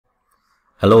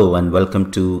Hello and welcome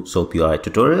to SoapUI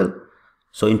Tutorial.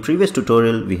 So in previous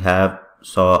tutorial we have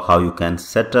saw how you can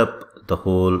set up the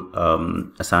whole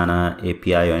Asana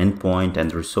API or endpoint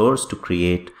and resource to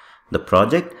create the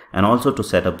project, and also to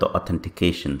set up the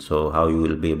authentication. So how you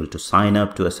will be able to sign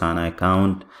up to Asana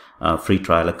account, free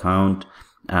trial account,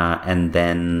 and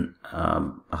then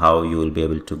how you will be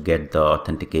able to get the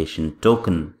authentication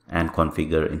token and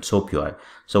configure in SoapUI.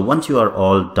 So once you are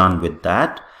all done with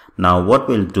that, now what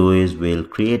we'll do is we'll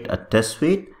create a test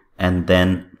suite and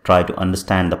then try to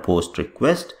understand the post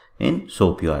request in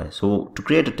SoapUI. So to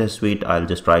create a test suite, I'll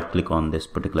just right click on this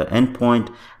particular endpoint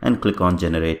and click on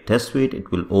generate test suite.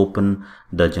 It will open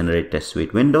the generate test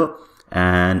suite window,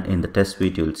 and in the test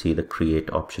suite you'll see the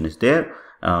create option is there.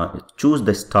 Choose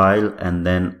the style, and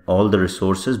then all the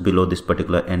resources below this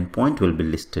particular endpoint will be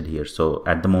listed here. So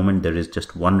at the moment there is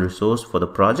just one resource for the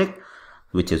project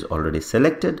which is already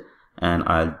selected, and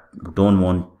I don't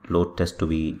want load test to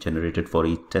be generated for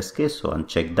each test case, so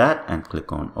uncheck that and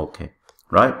click on OK.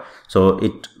 Right, so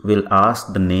it will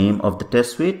ask the name of the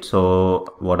test suite. So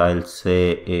what I'll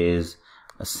say is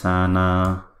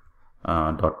Asana.com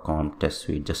test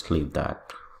suite. Just leave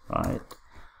that. Right.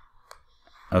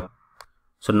 Okay.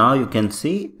 So now you can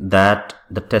see that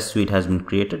the test suite has been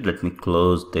created. Let me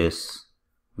close this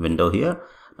window here.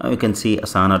 Now you can see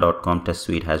Asana.com test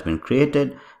suite has been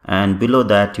created, and below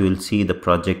that you will see the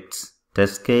project's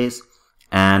test case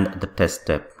and the test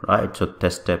step. Right, so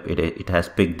test step, it has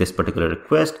picked this particular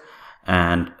request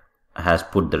and has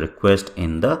put the request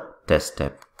in the test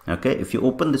step. Okay, if you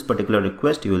open this particular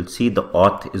request, you will see the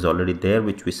auth is already there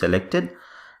which we selected,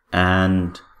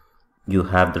 and you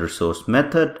have the resource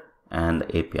method and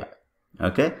the API.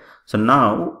 Okay, so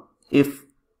now if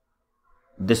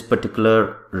this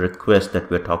particular request that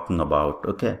we're talking about,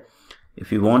 okay,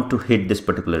 if you want to hit this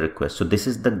particular request, so this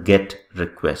is the get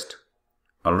request.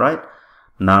 All right,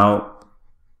 now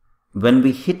when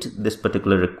we hit this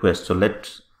particular request, so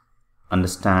let's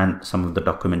understand some of the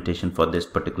documentation for this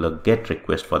particular get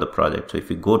request for the project. So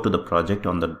if you go to the project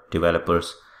on the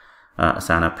developers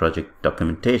Asana project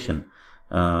documentation,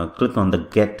 click on the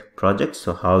get project.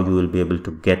 So how you will be able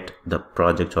to get the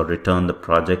projects or return the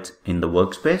projects in the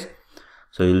workspace.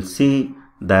 So you'll see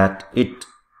that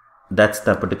that's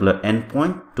the particular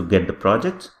endpoint to get the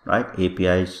projects, right?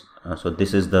 APIs. So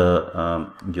this is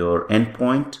the your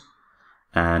endpoint,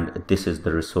 and this is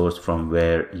the resource from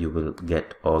where you will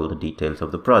get all the details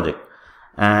of the project.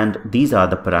 And these are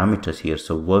the parameters here.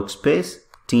 So workspace,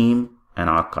 team, and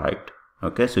archived.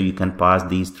 Okay, so you can pass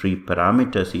these three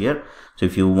parameters here. So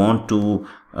if you want to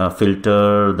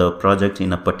filter the project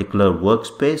in a particular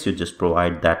workspace, you just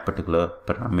provide that particular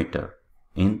parameter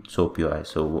in SoapUI.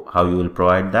 So how you will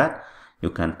provide that? You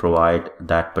can provide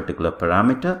that particular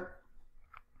parameter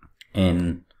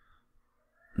in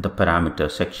the parameter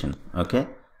section. Okay,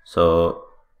 so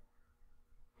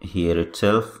here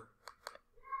itself,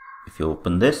 if you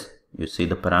open this, you see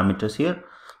the parameters here.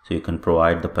 So you can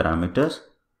provide the parameters,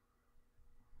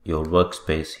 your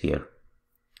workspace here.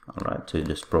 All right, so you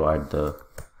just provide the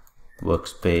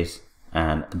workspace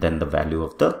and then the value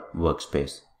of the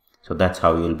workspace. So that's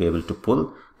how you will be able to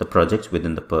pull the projects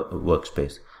within the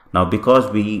workspace. Now, because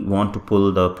we want to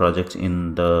pull the projects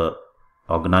in the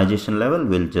organization level,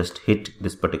 we'll just hit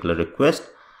this particular request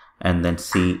and then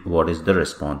see what is the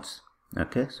response.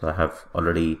 Okay, so I have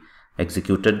already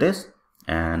executed this,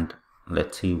 and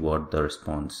let's see what the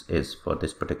response is for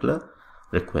this particular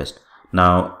request.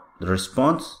 Now the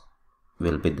response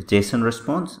will be the JSON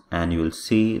response, and you will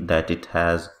see that it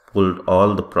has pulled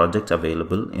all the projects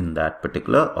available in that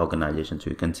particular organization. So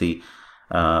you can see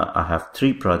I have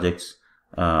 3 projects: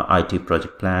 IT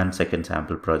project plan, second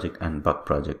sample project, and bug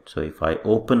project. So if I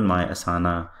open my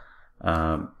Asana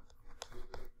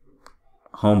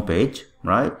homepage,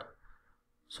 right,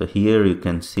 so here you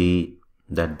can see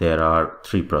that there are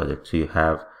 3 projects. So you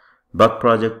have bug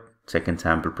project, second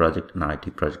sample project, and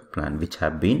IT project plan, which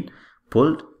have been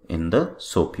pulled in the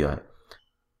SoapUI.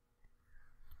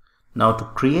 Now to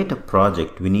create a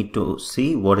project, we need to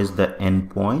see what is the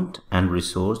endpoint and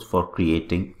resource for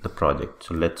creating the project.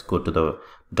 So let's go to the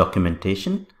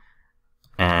documentation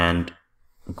and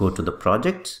go to the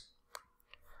projects.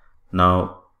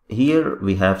 Now here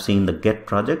we have seen the get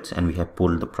projects, and we have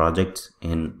pulled the projects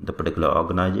in the particular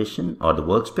organization or the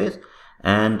workspace,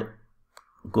 and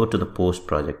go to the post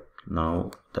project.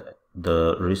 Now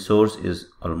the resource is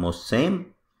almost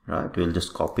same, right? We'll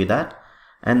just copy that.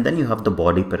 And then you have the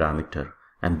body parameter,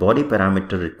 and body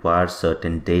parameter requires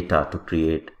certain data to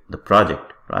create the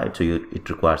project, right? So it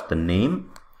requires the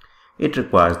name, it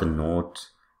requires the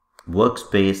notes,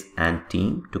 workspace and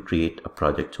team to create a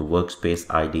project. So workspace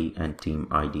ID and team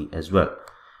ID as well.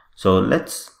 So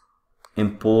let's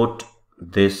import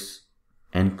this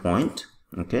endpoint,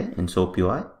 okay, in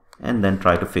SoapUI, and then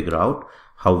try to figure out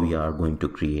how we are going to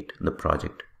create the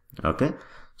project. Okay,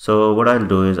 so what I'll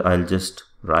do is I'll just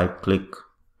right click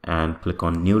and click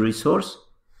on new resource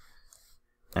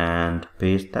and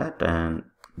paste that, and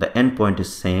the endpoint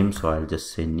is same, so I'll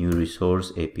just say new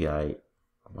resource API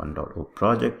 1.0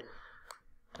 project,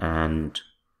 and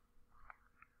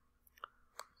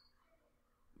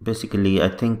basically I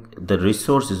think the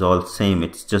resource is all same,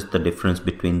 it's just the difference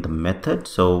between the method.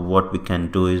 So what we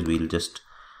can do is we'll just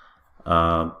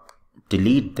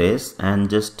delete this and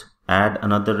just add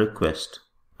another request,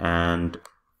 and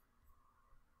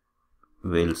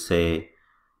we'll say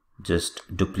just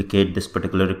duplicate this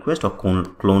particular request or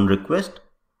clone request,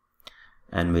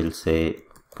 and we'll say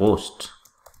post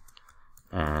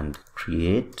and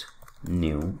create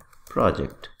new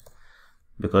project,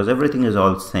 because everything is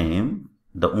all same.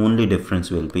 The only difference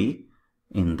will be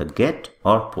in the get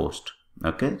or post.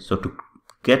 Okay, so to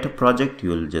get a project you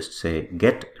will just say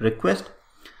get request,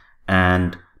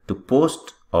 and to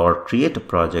post or create a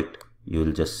project you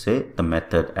will just say the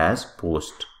method as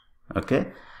post. Okay,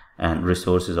 and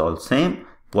resource is all same.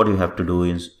 What you have to do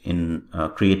is in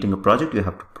creating a project you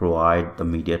have to provide the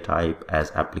media type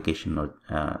as application or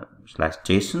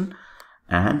 /JSON,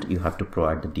 and you have to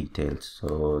provide the details.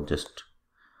 So just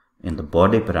in the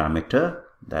body parameter,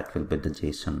 that will be the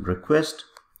JSON request.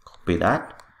 Copy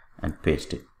that and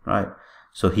paste it, right?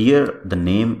 So here the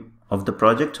name of the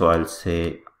project, so I'll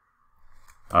say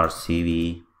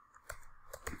RCV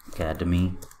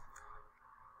Academy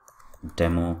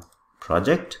demo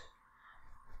project,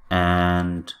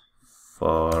 and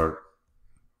for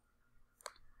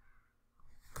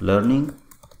learning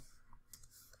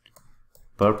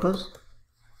purpose.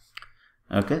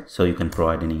 Okay, so you can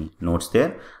provide any notes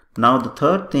there. Now the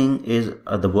third thing is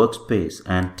the workspace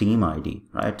and team ID,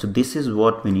 right? So this is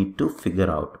what we need to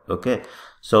figure out. Okay,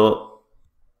 so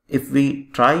if we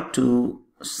try to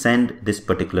send this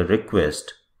particular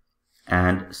request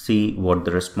and see what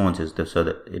the response is, so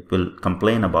that it will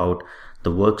complain about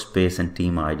the workspace and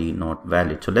team ID not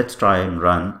valid. So let's try and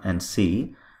run and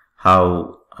see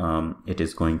how it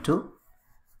is going to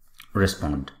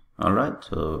respond. All right,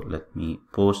 so let me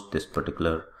post this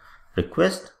particular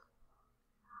request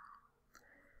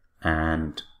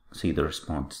and see the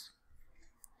response.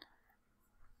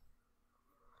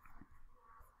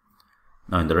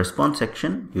 Now in the response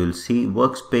section you will see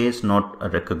workspace not a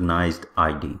recognized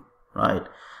ID, right?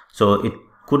 So it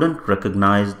couldn't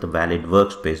recognize the valid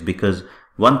workspace because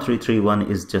 1331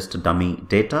 is just a dummy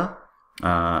data,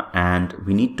 and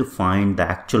we need to find the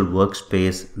actual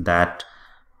workspace that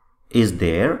is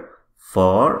there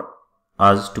for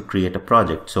us to create a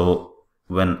project. So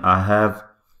when I have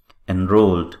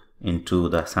enrolled into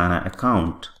the Asana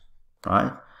account,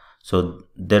 right, so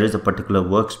there is a particular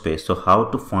workspace. So how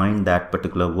to find that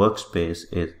particular workspace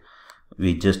is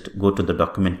we just go to the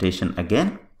documentation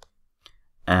again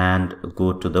and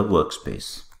go to the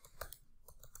workspace.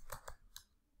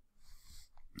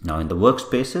 Now in the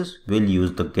workspaces we'll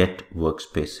use the get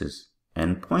workspaces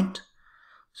endpoint.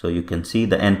 So you can see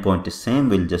the endpoint is same.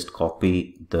 We'll just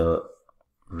copy the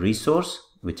resource,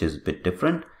 which is a bit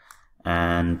different,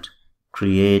 and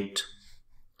create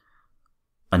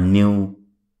a new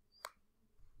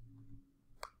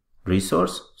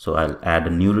resource. So I'll add a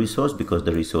new resource because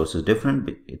the resource is different.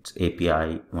 It's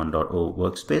API 1.0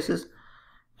 workspaces,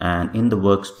 and in the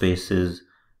workspaces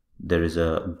there is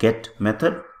a get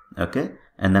method. Okay,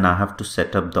 and then I have to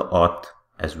set up the auth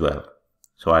as well.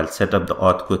 So I'll set up the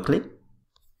auth quickly.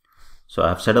 So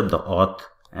I've set up the auth,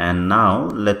 and now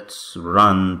let's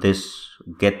run this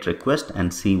get request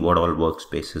and see what all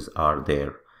workspaces are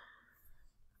there.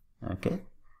 Okay,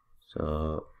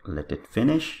 so let it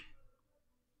finish.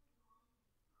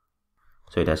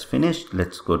 So it has finished.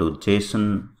 Let's go to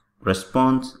JSON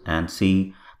response and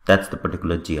see that's the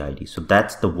particular GID. So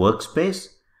that's the workspace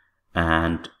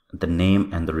and the name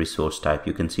and the resource type.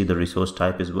 You can see the resource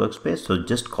type is workspace. So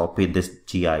just copy this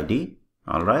GID.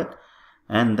 All right.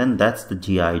 And then that's the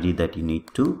GID that you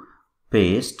need to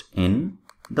paste in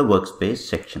the workspace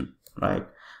section, right?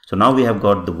 So now we have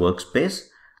got the workspace.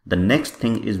 The next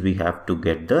thing is we have to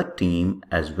get the team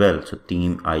as well. So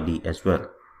team ID as well.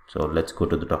 So let's go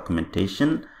to the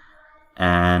documentation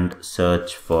and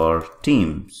search for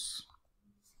teams.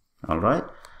 All right.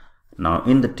 Now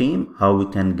in the team, how we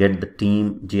can get the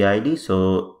team GID?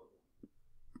 So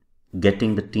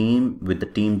getting the team with the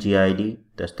team GID,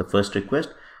 that's the first request.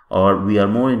 Or we are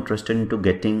more interested into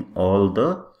getting all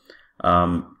the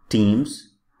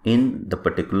teams in the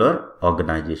particular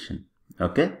organization.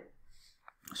 Okay,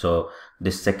 so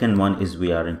this second one is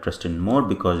we are interested in more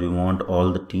because we want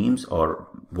all the teams or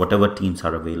whatever teams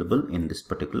are available in this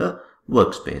particular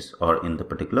workspace or in the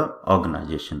particular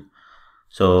organization.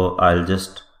 So I'll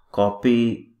just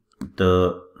copy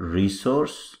the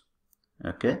resource,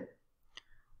 okay,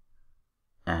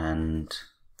 and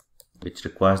which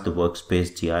requires the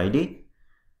workspace GID.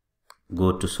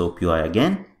 Go to SoapUI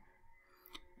again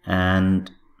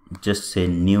and just say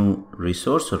new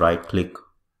resource. So right click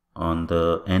on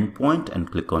the endpoint and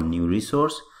click on new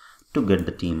resource to get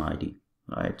the team ID,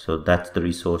 right? So that's the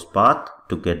resource path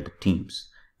to get the teams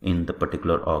in the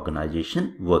particular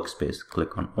organization workspace.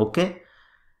 Click on OK.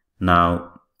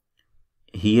 Now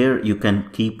here you can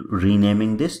keep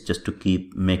renaming this just to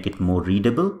make it more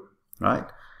readable, right?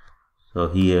 So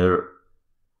here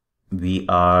we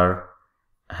are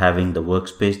having the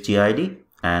workspace GID,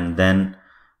 and then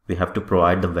we have to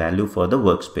provide the value for the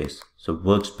workspace. So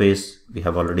workspace we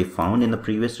have already found in the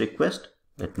previous request.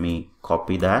 Let me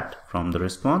copy that from the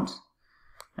response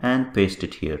and paste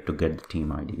it here to get the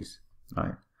team IDs,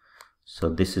 right? So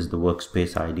this is the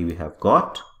workspace ID we have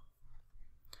got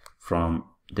from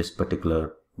this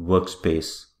particular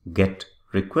workspace get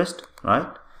request,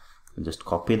 right? Just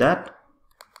copy that,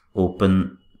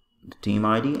 open the team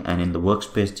ID, and in the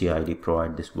workspace GID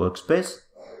provide this workspace.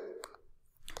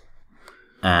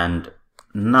 And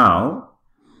now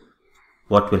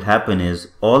what will happen is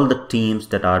all the teams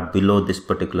that are below this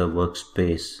particular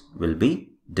workspace will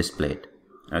be displayed.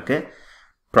 Okay,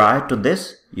 prior to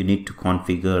this you need to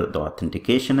configure the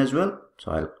authentication as well.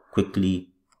 So I'll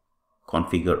quickly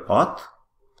configure auth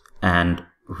and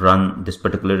run this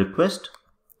particular request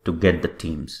to get the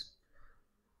teams.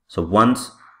 So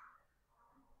once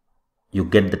you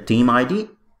get the team ID,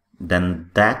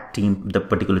 then that team, the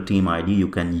particular team ID you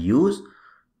can use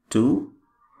to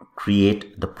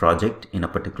create the project in a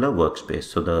particular workspace.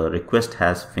 So the request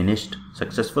has finished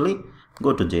successfully.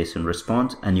 Go to JSON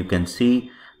response and you can see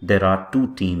there are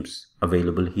two teams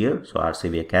available here. So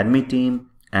RCV Academy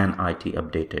team and IT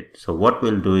updated. So what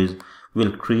we'll do is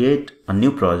we'll create a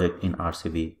new project in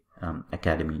RCV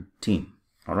Academy team.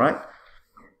 All right.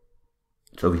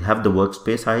 So we have the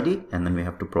workspace ID and then we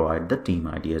have to provide the team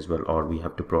ID as well, or we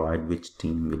have to provide which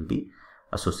team will be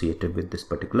associated with this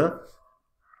particular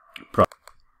project.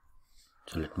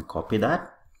 So let me copy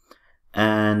that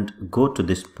and go to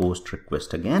this post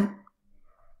request again.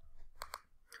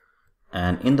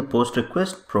 And in the post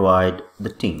request, provide the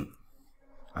team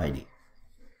ID.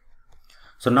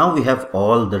 So now we have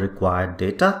all the required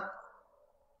data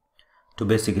to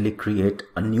basically create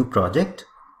a new project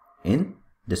in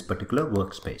this particular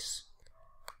workspace.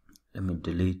 Let me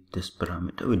delete this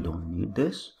parameter. We don't need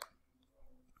this.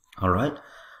 All right.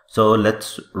 So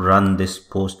let's run this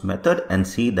post method and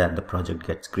see that the project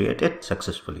gets created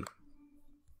successfully.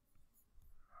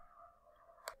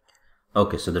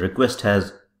 Okay, so the request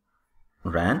has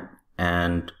ran,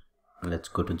 and let's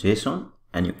go to JSON,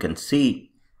 and you can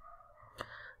see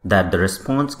that the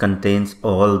response contains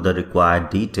all the required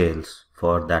details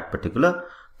for that particular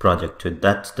project. So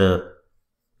that's the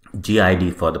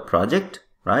GID for the project,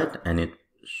 right? And it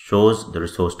shows the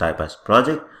resource type as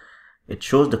project. It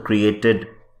shows the created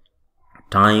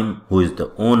time, who is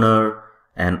the owner,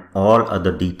 and all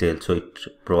other details. So it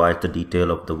provides the detail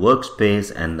of the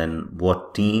workspace and then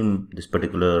what team this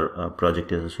particular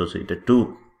project is associated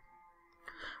to,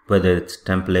 whether it's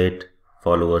template,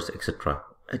 followers, etc.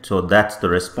 So that's the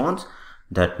response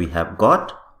that we have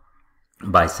got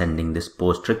by sending this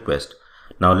post request.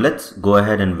 Now let's go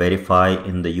ahead and verify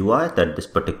in the UI that this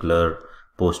particular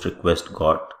post request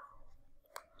got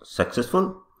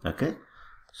successful. Okay,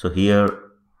 so here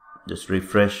just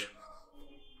refresh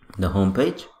the home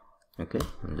page. Okay,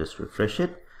 and just refresh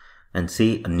it and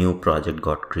see a new project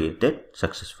got created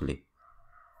successfully.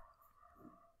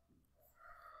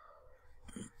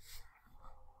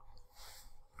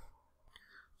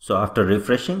 So after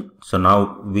refreshing, so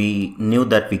now we knew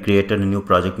that we created a new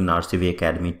project in RCV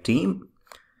Academy team.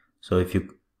 So if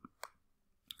you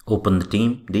open the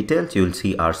team details, you will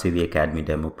see RCV Academy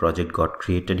demo project got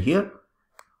created here,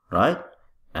 right?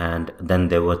 And then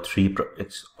there were 3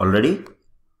 projects already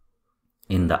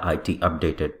in the IT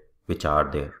updated, which are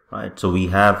there, right? So we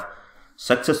have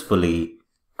successfully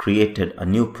created a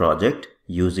new project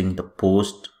using the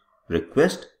post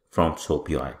request from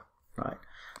SoapUI, right?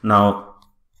 Now,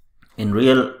 in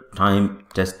real time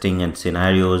testing and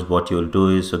scenarios, what you will do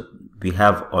is, so we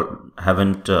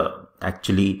haven't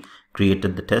actually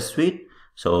created the test suite.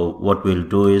 So what we'll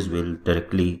do is we'll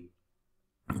directly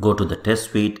go to the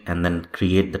test suite and then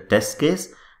create the test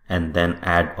case and then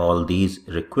add all these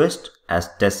requests as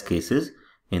test cases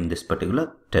in this particular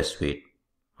test suite.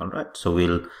 Alright, so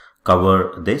we'll cover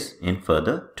this in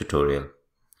further tutorial.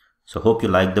 So hope you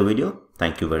liked the video.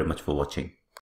 Thank you very much for watching.